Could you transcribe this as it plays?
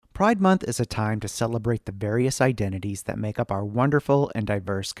Pride Month is a time to celebrate the various identities that make up our wonderful and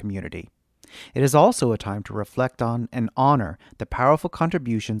diverse community. It is also a time to reflect on and honor the powerful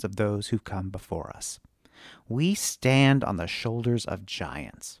contributions of those who've come before us. We stand on the shoulders of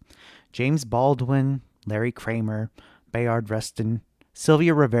giants. James Baldwin, Larry Kramer, Bayard Rustin,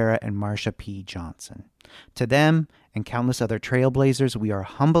 Sylvia Rivera, and Marsha P. Johnson. To them and countless other trailblazers, we are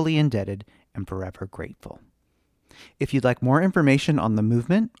humbly indebted and forever grateful. If you'd like more information on the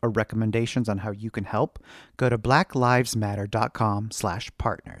movement or recommendations on how you can help, go to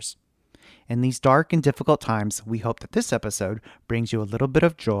blacklivesmatter.com/partners. In these dark and difficult times, we hope that this episode brings you a little bit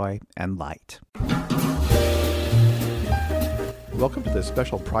of joy and light. Welcome to this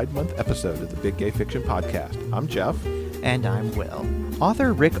special Pride Month episode of the Big Gay Fiction Podcast. I'm Jeff. And I'm Will.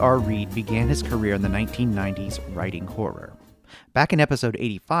 Author Rick R. Reed began his career in the 1990s writing horror. Back in episode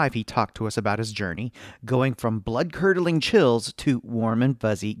 85, he talked to us about his journey, going from blood-curdling chills to warm and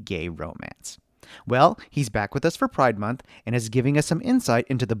fuzzy gay romance. Well, he's back with us for Pride Month and is giving us some insight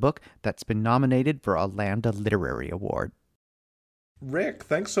into the book that's been nominated for a Lambda Literary Award. Rick,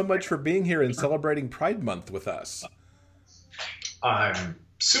 thanks so much for being here and celebrating Pride Month with us. I'm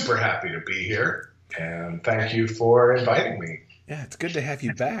super happy to be here, and thank you for inviting me. Yeah, it's good to have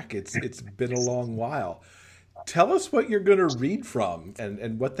you back. It's been a long while. Tell us what you're going to read from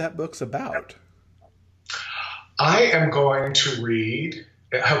and what that book's about. I am going to read,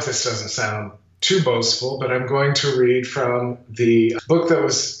 I hope this doesn't sound too boastful, but I'm going to read from the book that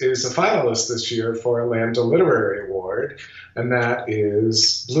is a finalist this year for a Lambda Literary Award, and that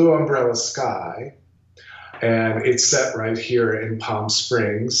is Blue Umbrella Sky. And it's set right here in Palm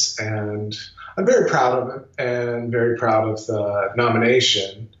Springs, and I'm very proud of it and very proud of the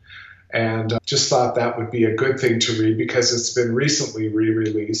nomination. And just thought that would be a good thing to read because it's been recently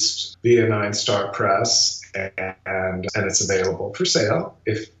re-released via Nine Star Press, and it's available for sale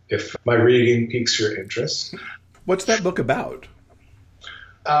if my reading piques your interest. What's that book about?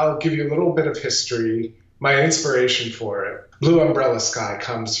 I'll give you a little bit of history. My inspiration for it, Blue Umbrella Sky,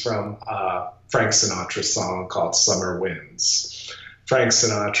 comes from a Frank Sinatra song called Summer Winds. Frank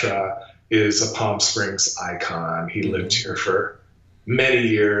Sinatra is a Palm Springs icon. He lived here for many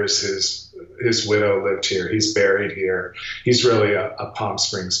years. His widow lived here. He's buried here. He's really a Palm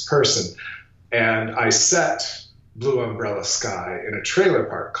Springs person. And I set Blue Umbrella Sky in a trailer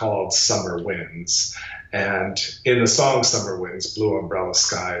park called Summer Winds. And in the song Summer Winds, Blue Umbrella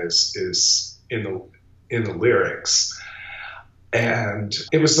Sky is in the lyrics. And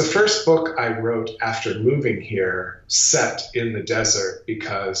it was the first book I wrote after moving here set in the desert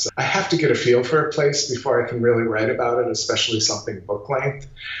because I have to get a feel for a place before I can really write about it, especially something book length.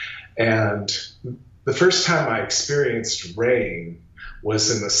 And the first time I experienced rain was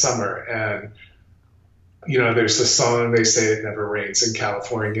in the summer. And, you know, there's the song, they say it never rains in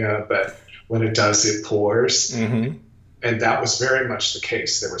California, but when it does, it pours. Mm-hmm. And that was very much the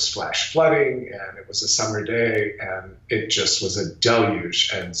case. There was flash flooding, and it was a summer day, and it just was a deluge,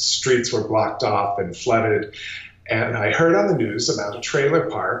 and streets were blocked off and flooded. And I heard on the news about a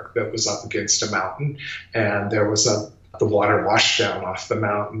trailer park that was up against a mountain, and there was the water washed down off the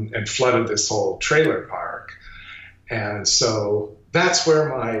mountain and flooded this whole trailer park. And so that's where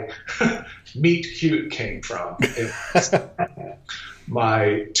my meet cute came from.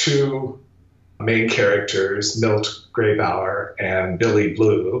 My two main characters, Milt Graybauer and Billy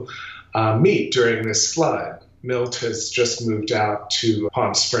Blue, meet during this flood. Milt has just moved out to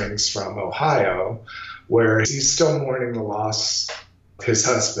Palm Springs from Ohio, where he's still mourning the loss of his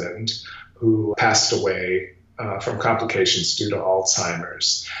husband, who passed away from complications due to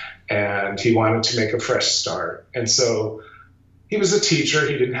Alzheimer's. And he wanted to make a fresh start. And so he was a teacher.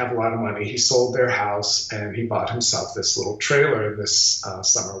 He didn't have a lot of money. He sold their house and he bought himself this little trailer in this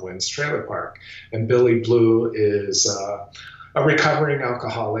Summer Winds trailer park. And Billy Blue is a recovering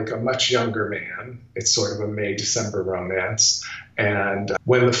alcoholic, a much younger man. It's sort of a May-December romance. And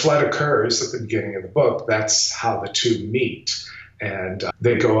when the flood occurs at the beginning of the book, that's how the two meet. And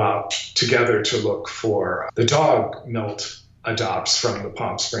they go out together to look for the dog Milt adopts from the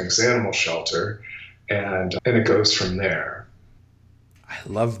Palm Springs Animal Shelter. And it goes from there. I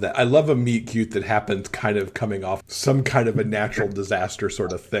love that. I love a meet cute that happens kind of coming off some kind of a natural disaster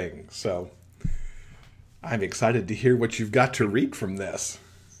sort of thing. So I'm excited to hear what you've got to read from this.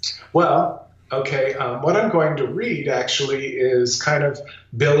 Well, okay. What I'm going to read actually is kind of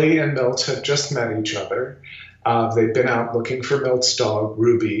Billy and Milt have just met each other. They've been out looking for Milt's dog,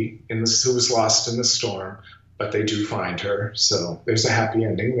 Ruby, who was lost in the storm, but they do find her. So there's a happy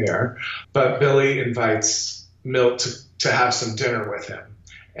ending there. But Billy invites Milt to have some dinner with him.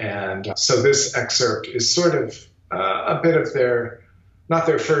 And so this excerpt is sort of a bit of their not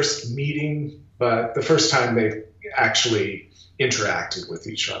their first meeting, but the first time they actually interacted with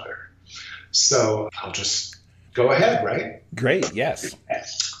each other. So I'll just go ahead, right? Great, yes.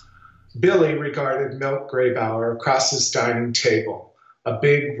 Billy regarded Milt Graybauer across his dining table, a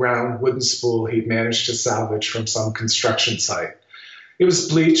big round wooden spool he'd managed to salvage from some construction site. It was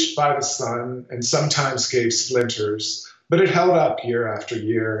bleached by the sun and sometimes gave splinters, but it held up year after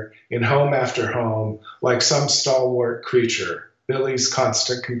year, in home after home, like some stalwart creature, Billy's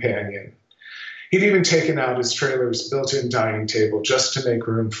constant companion. He'd even taken out his trailer's built-in dining table just to make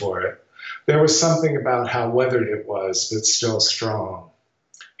room for it. There was something about how weathered it was, but still strong.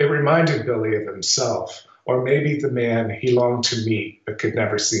 It reminded Billy of himself, or maybe the man he longed to meet but could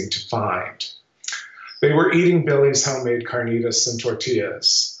never seem to find. They were eating Billy's homemade carnitas and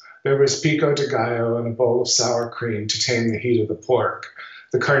tortillas. There was pico de gallo and a bowl of sour cream to tame the heat of the pork.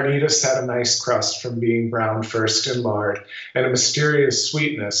 The carnitas had a nice crust from being browned first in lard and a mysterious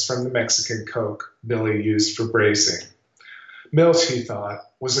sweetness from the Mexican Coke Billy used for braising. Milt, he thought,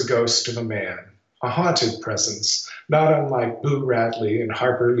 was a ghost of a man, a haunted presence, not unlike Boo Radley and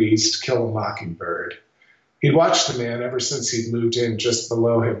Harper Lee's To Kill a Mockingbird. He'd watched the man ever since he'd moved in just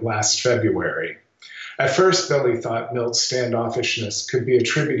below him last February. At first, Billy thought Milt's standoffishness could be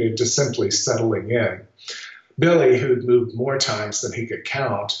attributed to simply settling in. Billy, who'd moved more times than he could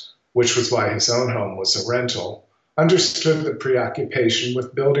count, which was why his own home was a rental, understood the preoccupation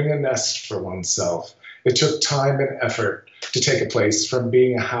with building a nest for oneself. It took time and effort to take a place from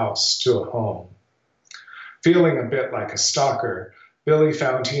being a house to a home. Feeling a bit like a stalker, Billy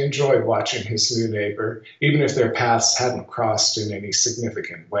found he enjoyed watching his new neighbor, even if their paths hadn't crossed in any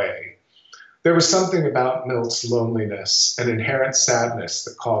significant way. There was something about Milt's loneliness and inherent sadness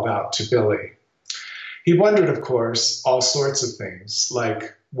that called out to Billy. He wondered, of course, all sorts of things,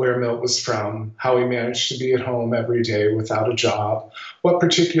 like where Milt was from, how he managed to be at home every day without a job, what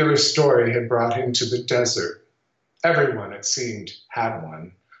particular story had brought him to the desert. Everyone, it seemed, had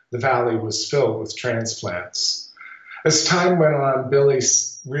one. The valley was filled with transplants. As time went on, Billy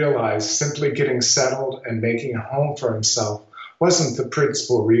realized simply getting settled and making a home for himself wasn't the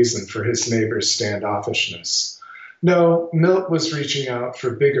principal reason for his neighbor's standoffishness. No, Milt was reaching out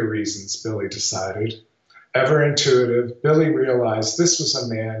for bigger reasons, Billy decided. Ever intuitive, Billy realized this was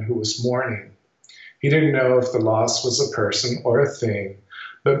a man who was mourning. He didn't know if the loss was a person or a thing,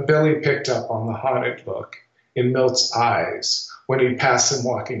 but Billy picked up on the haunted look in Milt's eyes when he'd pass him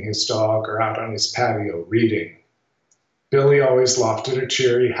walking his dog or out on his patio reading. Billy always lofted a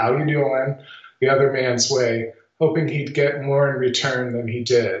cheery, "How you doing?" the other man's way, hoping he'd get more in return than he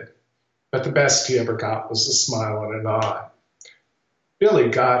did. But the best he ever got was a smile and a nod. Billy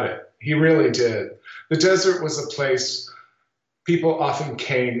got it. He really did. The desert was a place people often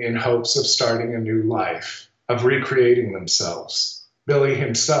came in hopes of starting a new life, of recreating themselves. Billy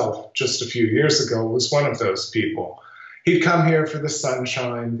himself, just a few years ago, was one of those people. He'd come here for the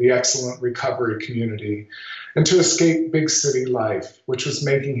sunshine, the excellent recovery community, and to escape big city life, which was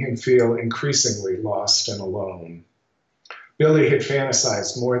making him feel increasingly lost and alone. Billy had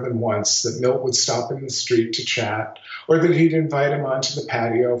fantasized more than once that Milt would stop in the street to chat, or that he'd invite him onto the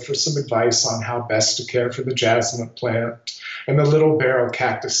patio for some advice on how best to care for the jasmine plant and the little barrel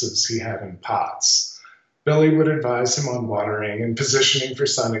cactuses he had in pots. Billy would advise him on watering and positioning for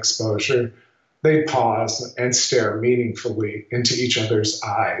sun exposure. They'd pause and stare meaningfully into each other's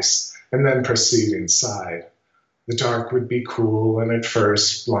eyes, and then proceed inside. The dark would be cool and at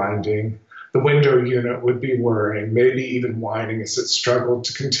first blinding. The window unit would be whirring, maybe even whining as it struggled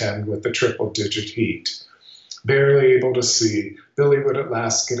to contend with the triple-digit heat. Barely able to see, Billy would at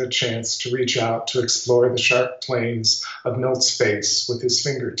last get a chance to reach out to explore the sharp planes of Milt's face with his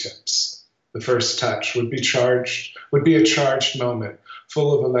fingertips. The first touch would be a charged moment,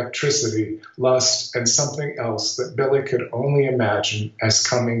 full of electricity, lust, and something else that Billy could only imagine as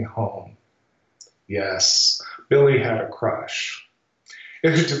coming home. Yes, Billy had a crush.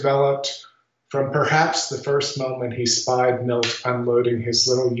 It had developed from perhaps the first moment he spied Milt unloading his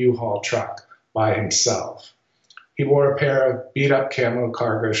little U-Haul truck by himself. He wore a pair of beat-up camo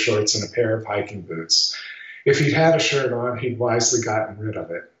cargo shorts and a pair of hiking boots. If he'd had a shirt on, he'd wisely gotten rid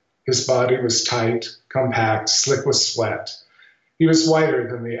of it. His body was tight, compact, slick with sweat. He was whiter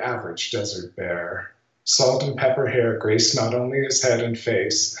than the average desert bear. Salt and pepper hair graced not only his head and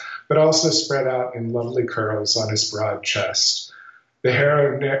face, but also spread out in lovely curls on his broad chest. The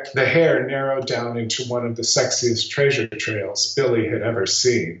hair narrowed down into one of the sexiest treasure trails Billy had ever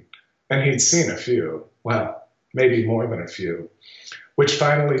seen. And he'd seen a few, well, maybe more than a few, which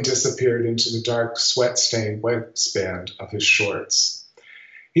finally disappeared into the dark, sweat-stained waistband of his shorts.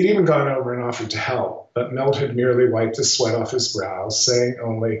 He'd even gone over and offered to help, but Milt had merely wiped the sweat off his brow, saying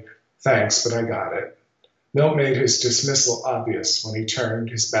only, "Thanks, but I got it." Milt made his dismissal obvious when he turned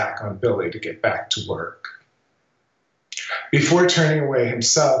his back on Billy to get back to work. Before turning away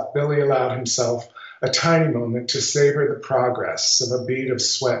himself, Billy allowed himself a tiny moment to savor the progress of a bead of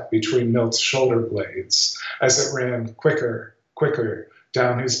sweat between Milt's shoulder blades as it ran quicker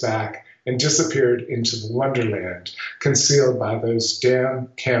down his back and disappeared into the wonderland concealed by those damn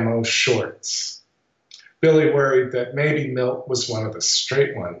camo shorts. Billy worried that maybe Milt was one of the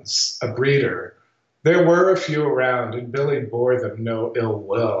straight ones, a breeder. There were a few around, and Billy bore them no ill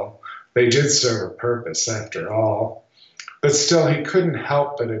will. They did serve a purpose, after all. But still, he couldn't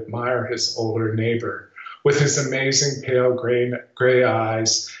help but admire his older neighbor, with his amazing pale gray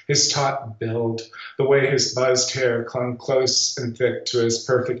eyes, his taut build, the way his buzzed hair clung close and thick to his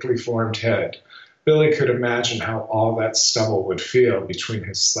perfectly formed head. Billy could imagine how all that stubble would feel between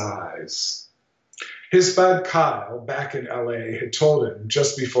his thighs. His bud Kyle, back in L.A., had told him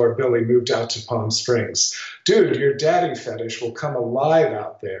just before Billy moved out to Palm Springs, "Dude, your daddy fetish will come alive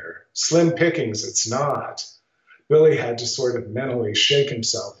out there. Slim pickings, it's not." Billy had to sort of mentally shake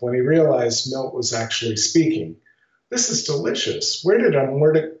himself when he realized Milt was actually speaking. "This is delicious. Where did a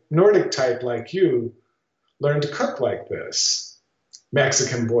Nordic type like you learn to cook like this?"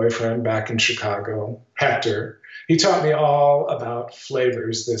 "Mexican boyfriend back in Chicago, Hector. He taught me all about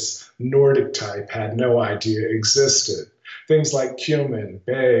flavors this Nordic type had no idea existed. Things like cumin,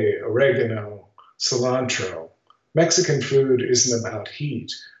 bay, oregano, cilantro. Mexican food isn't about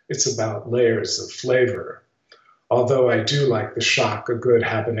heat. It's about layers of flavor. Although I do like the shock a good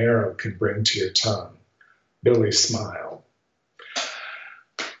habanero can bring to your tongue." Billy smiled.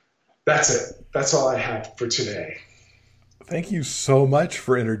 That's it. That's all I have for today. Thank you so much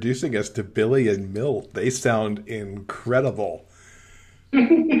for introducing us to Billy and Milt. They sound incredible.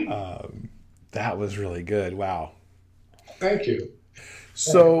 That was really good. Wow. Thank you.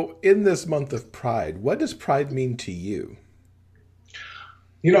 So in this month of Pride, what does Pride mean to you?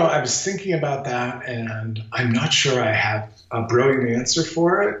 You know, I was thinking about that, and I'm not sure I have a brilliant answer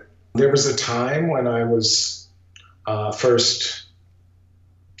for it. There was a time when I was first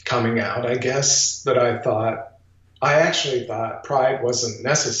coming out, I guess, that I actually thought Pride wasn't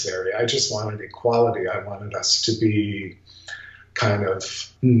necessary. I just wanted equality. I wanted us to be kind of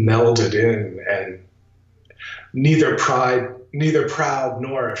melded in and neither proud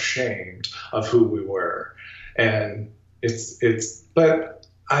nor ashamed of who we were. And but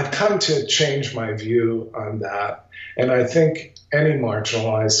I've come to change my view on that. And I think any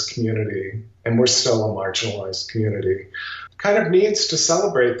marginalized community, and we're still a marginalized community, kind of needs to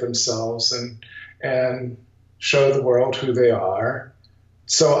celebrate themselves and show the world who they are.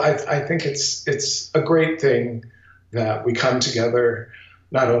 So I think it's a great thing that we come together,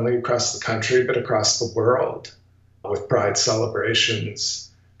 not only across the country, but across the world with Pride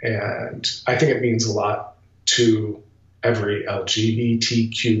celebrations. And I think it means a lot to every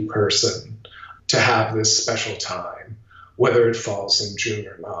LGBTQ person to have this special time, whether it falls in June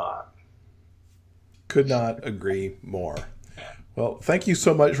or not. Could not agree more. Well, thank you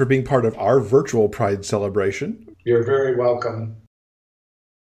so much for being part of our virtual Pride celebration. You're very welcome.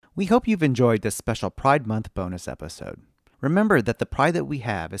 We hope you've enjoyed this special Pride Month bonus episode. Remember that the pride that we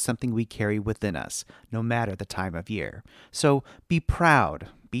have is something we carry within us, no matter the time of year. So be proud,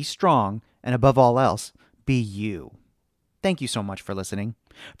 be strong, and above all else, be you. Thank you so much for listening.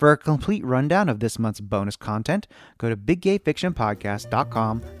 For a complete rundown of this month's bonus content, go to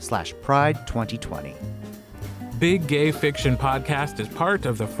biggayfictionpodcast.com/pride2020. Big Gay Fiction Podcast is part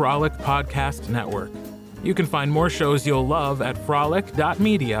of the Frolic Podcast Network. You can find more shows you'll love at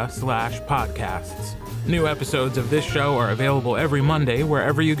frolic.media/podcasts. New episodes of this show are available every Monday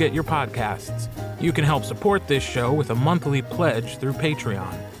wherever you get your podcasts. You can help support this show with a monthly pledge through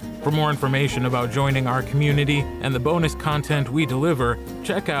Patreon. For more information about joining our community and the bonus content we deliver,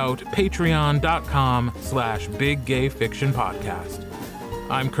 check out patreon.com/biggayfictionpodcast.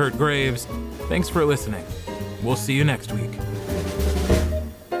 I'm Kurt Graves. Thanks for listening. We'll see you next week.